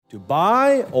To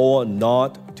buy or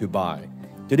not to buy?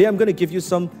 Today I'm going to give you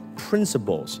some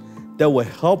principles that will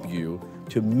help you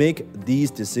to make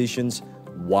these decisions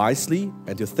wisely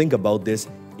and to think about this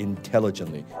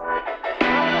intelligently.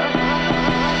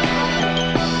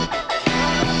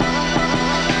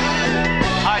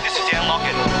 Hi, this is Dan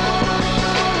Lockett.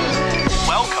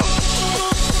 Welcome.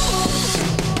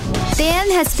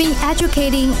 Dan has been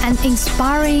educating and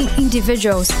inspiring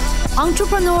individuals,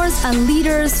 entrepreneurs, and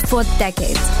leaders for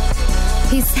decades.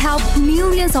 He's helped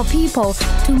millions of people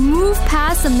to move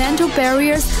past the mental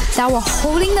barriers that were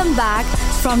holding them back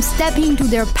from stepping into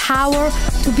their power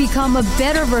to become a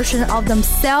better version of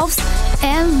themselves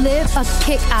and live a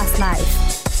kick-ass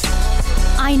life.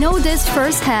 I know this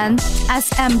firsthand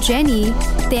as I'm Jenny,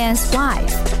 Dan's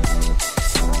wife.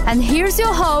 And here's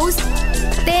your host,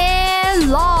 Dan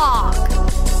Lok.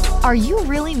 Are you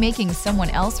really making someone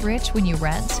else rich when you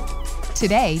rent?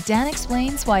 Today, Dan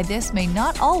explains why this may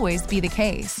not always be the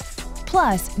case.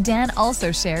 Plus, Dan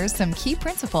also shares some key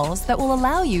principles that will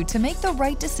allow you to make the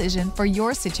right decision for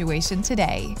your situation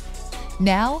today.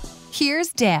 Now,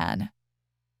 here's Dan.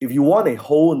 If you want a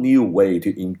whole new way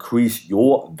to increase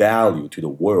your value to the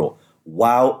world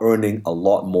while earning a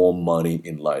lot more money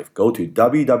in life, go to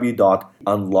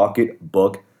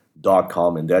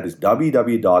www.unlockitbook.com, and that is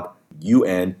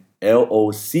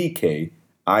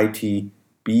www.unlockitbook.com,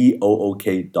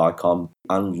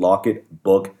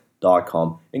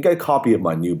 unlockitbook.com, and get a copy of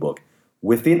my new book.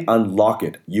 Within Unlock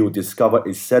It, you will discover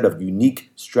a set of unique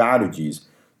strategies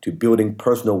to building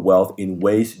personal wealth in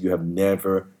ways you have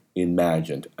never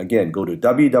imagined. Again, go to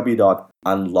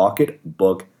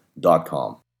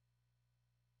www.unlockitbook.com.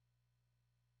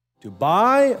 To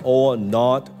buy or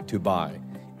not to buy?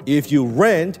 If you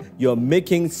rent, you're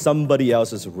making somebody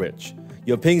else's rich.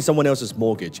 You're paying someone else's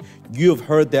mortgage. You've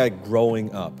heard that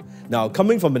growing up. Now,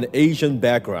 coming from an Asian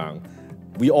background,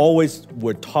 we always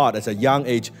were taught as a young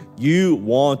age, you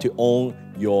want to own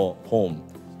your home.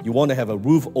 You want to have a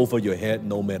roof over your head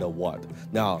no matter what.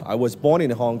 Now, I was born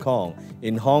in Hong Kong.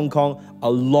 In Hong Kong,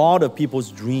 a lot of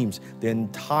people's dreams, their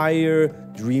entire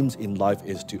dreams in life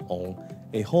is to own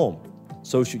a home.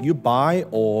 So should you buy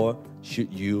or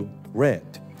should you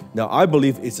rent? Now, I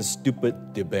believe it's a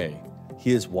stupid debate.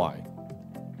 Here's why.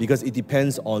 Because it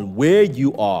depends on where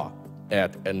you are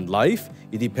at in life.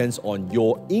 It depends on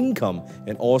your income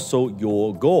and also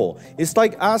your goal. It's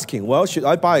like asking, well, should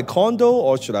I buy a condo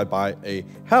or should I buy a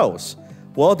house?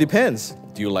 Well, it depends.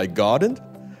 Do you like garden?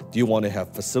 Do you want to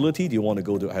have facility? Do you want to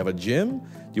go to have a gym?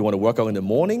 Do you want to work out in the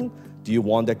morning? Do you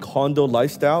want that condo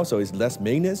lifestyle so it's less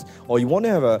maintenance? Or you want to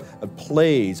have a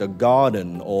place, a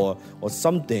garden or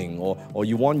something, or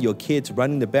you want your kids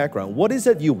running the background? What is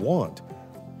it you want?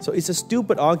 So it's a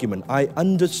stupid argument. I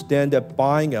understand that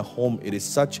buying a home, it is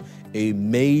such a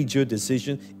major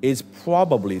decision. It's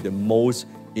probably the most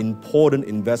important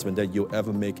investment that you'll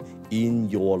ever make in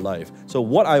your life. So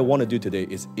what I want to do today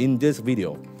is in this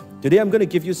video, today I'm going to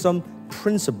give you some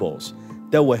principles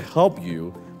that will help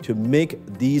you to make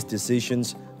these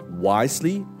decisions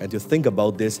wisely and to think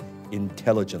about this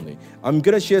intelligently. I'm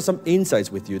going to share some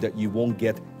insights with you that you won't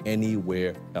get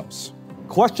anywhere else.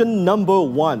 Question number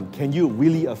one, can you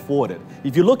really afford it?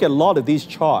 If you look at a lot of these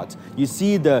charts, you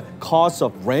see the cost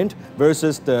of rent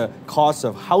versus the cost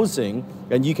of housing,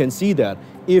 and you can see that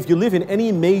if you live in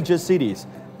any major cities,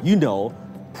 you know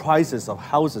prices of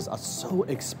houses are so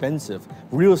expensive.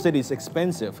 Real estate is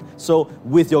expensive. So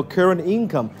with your current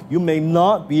income, you may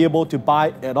not be able to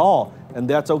buy at all, and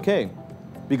that's okay.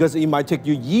 Because it might take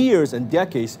you years and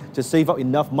decades to save up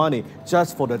enough money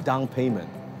just for the down payment.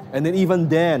 And then even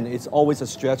then, it's always a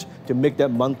stretch to make that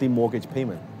monthly mortgage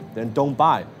payment. Then don't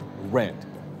buy, rent.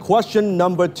 Question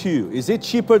number two, is it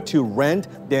cheaper to rent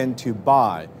than to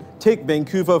buy? Take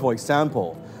Vancouver, for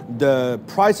example. The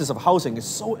prices of housing is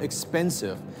so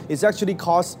expensive. It's actually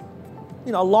costs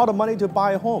a lot of money to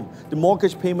buy a home. The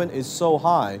mortgage payment is so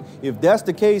high. If that's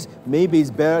the case, maybe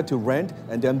it's better to rent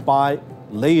and then buy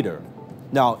later.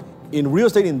 Now, in real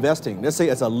estate investing, let's say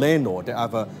as a landlord, I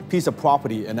have a piece of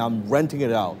property and I'm renting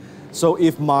it out. So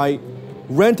if my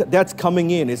rent that's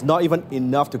coming in is not even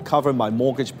enough to cover my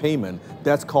mortgage payment,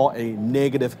 that's called a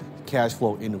negative cash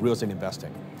flow in real estate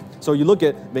investing. So you look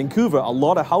at Vancouver, a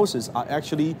lot of houses are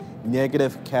actually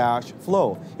negative cash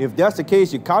flow. If that's the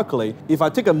case, you calculate, if I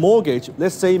take a mortgage,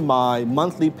 let's say my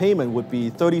monthly payment would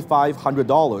be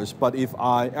 $3,500, but if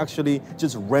I actually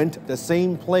just rent the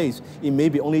same place, it may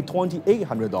be only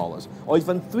 $2,800 or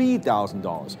even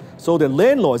 $3,000. So the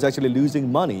landlord is actually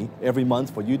losing money every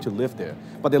month for you to live there.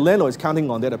 But the landlord is counting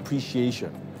on that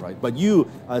appreciation. right? But you,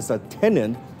 as a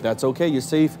tenant, that's okay. You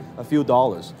save a few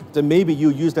dollars. Then maybe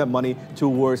you use that money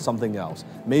towards something else.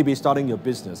 Maybe starting your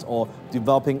business or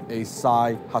developing a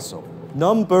side hustle.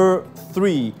 Number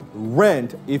 3,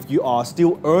 rent if you are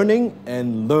still earning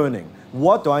and learning.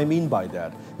 What do I mean by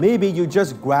that? Maybe you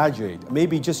just graduate,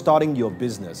 maybe just starting your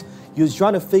business. You're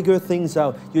trying to figure things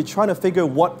out. You're trying to figure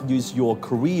what is your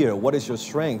career, what is your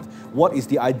strength, what is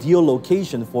the ideal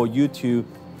location for you to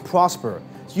prosper.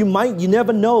 You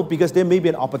never know, because there may be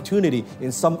an opportunity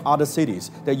in some other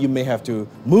cities that you may have to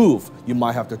move, you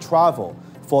might have to travel.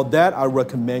 For that, I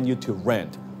recommend you to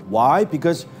rent. Why?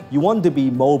 Because you want to be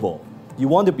mobile. You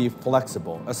want to be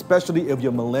flexible, especially if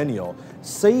you're millennial.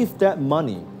 Save that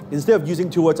money. Instead of using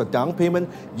towards a down payment,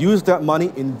 use that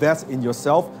money, invest in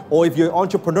yourself. Or if you're an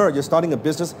entrepreneur, you're starting a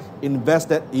business, invest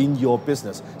that in your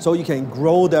business so you can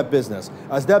grow that business.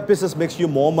 As that business makes you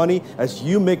more money, as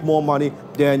you make more money,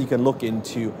 then you can look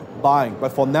into buying.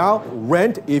 But for now,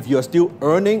 rent if you're still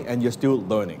earning and you're still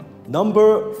learning.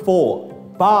 Number 4,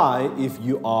 buy if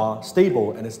you are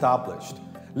stable and established.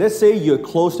 Let's say you're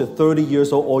close to 30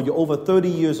 years old or you're over 30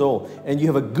 years old and you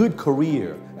have a good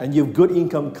career and you have good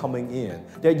income coming in,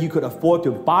 that you could afford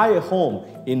to buy a home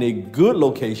in a good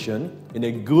location, in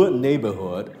a good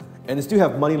neighborhood, and still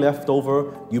have money left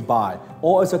over, you buy.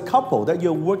 Or as a couple that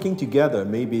you're working together,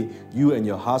 maybe you and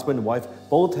your husband and wife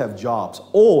both have jobs,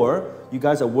 or you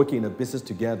guys are working in a business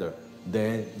together,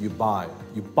 then you buy.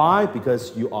 You buy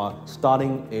because you are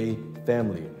starting a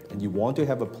family and you want to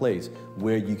have a place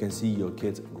where you can see your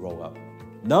kids grow up.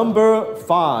 Number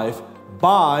 5,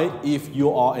 buy if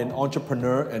you are an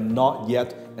entrepreneur and not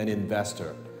yet an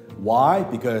investor. Why?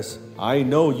 Because I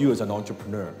know you as an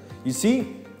entrepreneur. You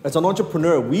see, as an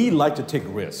entrepreneur, we like to take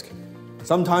risk.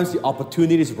 Sometimes the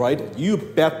opportunity is right, you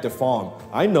bet the farm.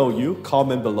 I know you,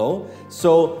 comment below.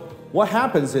 So what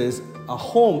happens is, a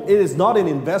home, it is not an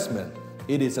investment,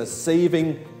 it is a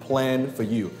saving plan for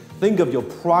you. Think of your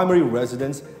primary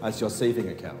residence as your saving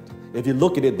account. If you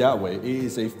look at it that way, it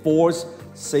is a forced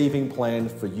saving plan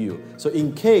for you. So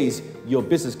in case your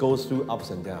business goes through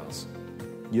ups and downs,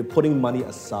 you're putting money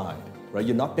aside, right?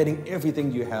 You're not betting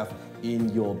everything you have in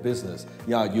your business.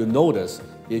 Yeah, you notice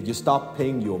if you stop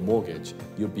paying your mortgage,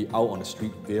 you'll be out on the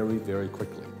street very, very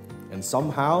quickly. And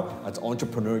somehow, as an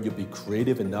entrepreneur, you'll be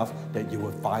creative enough that you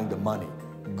will find the money.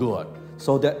 Good.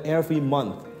 So that every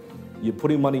month, you're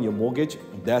putting money in your mortgage,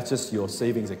 that's just your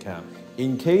savings account.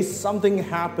 In case something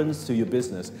happens to your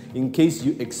business, in case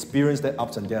you experience the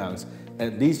ups and downs,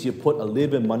 at least you put a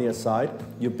little bit of money aside,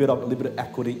 you build up a little bit of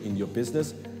equity in your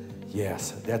business.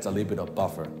 Yes, that's a little bit of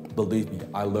buffer. Believe me,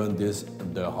 I learned this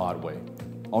the hard way.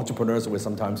 Entrepreneurs were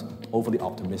sometimes overly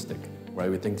optimistic,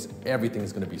 right? We think everything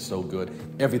is going to be so good,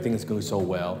 everything is going so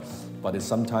well, but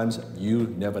sometimes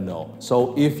you never know.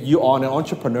 So if you are an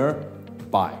entrepreneur,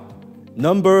 buy.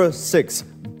 Number 6,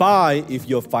 buy if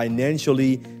you're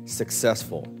financially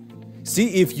successful.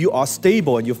 See, if you are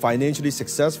stable and you're financially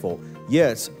successful,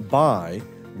 yes, buy.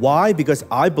 Why? Because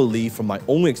I believe from my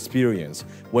own experience,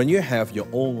 when you have your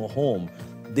own home,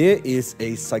 there is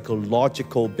a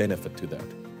psychological benefit to that.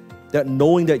 That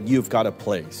knowing that you've got a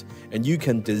place and you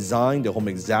can design the home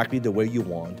exactly the way you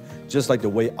want, just like the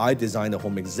way I design the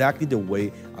home exactly the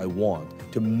way I want,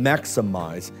 to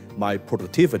maximize my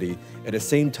productivity. At the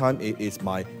same time, it is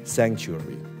my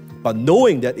sanctuary. But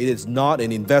knowing that it is not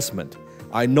an investment,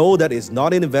 I know that it's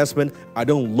not an investment. I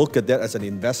don't look at that as an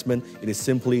investment. It is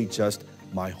simply just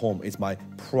my home. It's my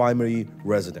primary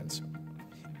residence.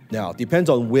 Now, depends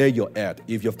on where you're at.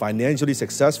 If you're financially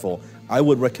successful, I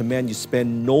would recommend you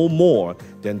spend no more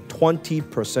than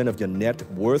 20% of your net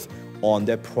worth on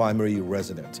that primary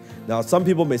residence. Now, some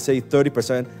people may say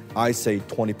 30%, I say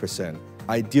 20%.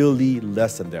 Ideally,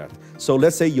 less than that. So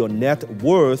let's say your net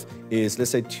worth is,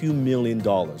 let's say, $2 million.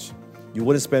 You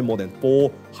wouldn't spend more than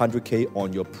 $400K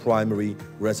on your primary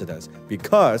residence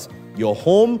because your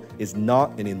home is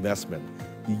not an investment.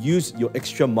 You use your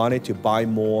extra money to buy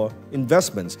more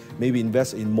investments, maybe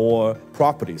invest in more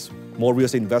properties, more real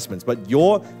estate investments. But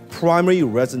your primary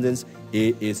residence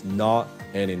is not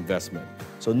an investment.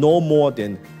 So no more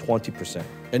than 20%.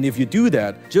 And if you do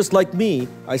that, just like me,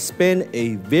 I spend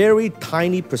a very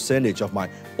tiny percentage of my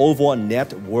overall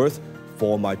net worth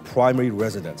for my primary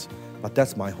residence. But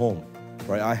that's my home,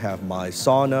 right? I have my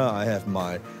sauna, I have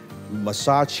my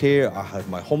massage chair, I have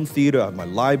my home theater, I have my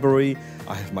library,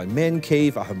 I have my man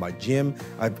cave, I have my gym.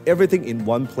 I have everything in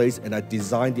one place, and I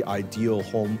designed the ideal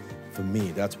home for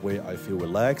me. That's where I feel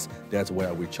relaxed. That's where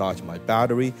I recharge my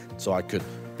battery so I could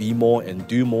be more and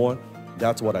do more.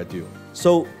 That's what I do.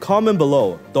 So comment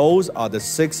below. Those are the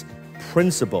 6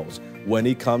 principles when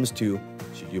it comes to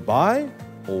should you buy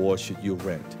or should you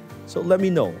rent. So let me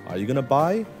know, are you going to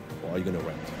buy or are you going to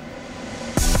rent?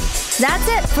 That's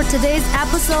it for today's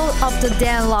episode of The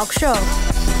Dan Lok Show.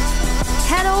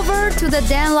 Head over to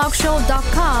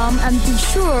thedanlokshow.com and be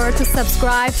sure to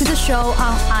subscribe to the show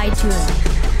on iTunes.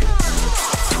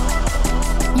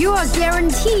 You are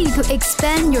guaranteed to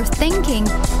expand your thinking,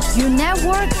 your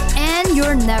network, and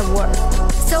your network.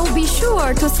 So be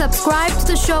sure to subscribe to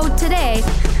the show today.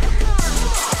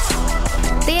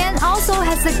 Dan also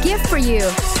has a gift for you.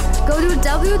 Go to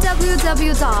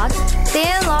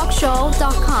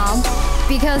www.danlokshow.com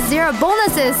because there are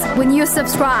bonuses when you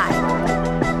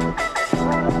subscribe.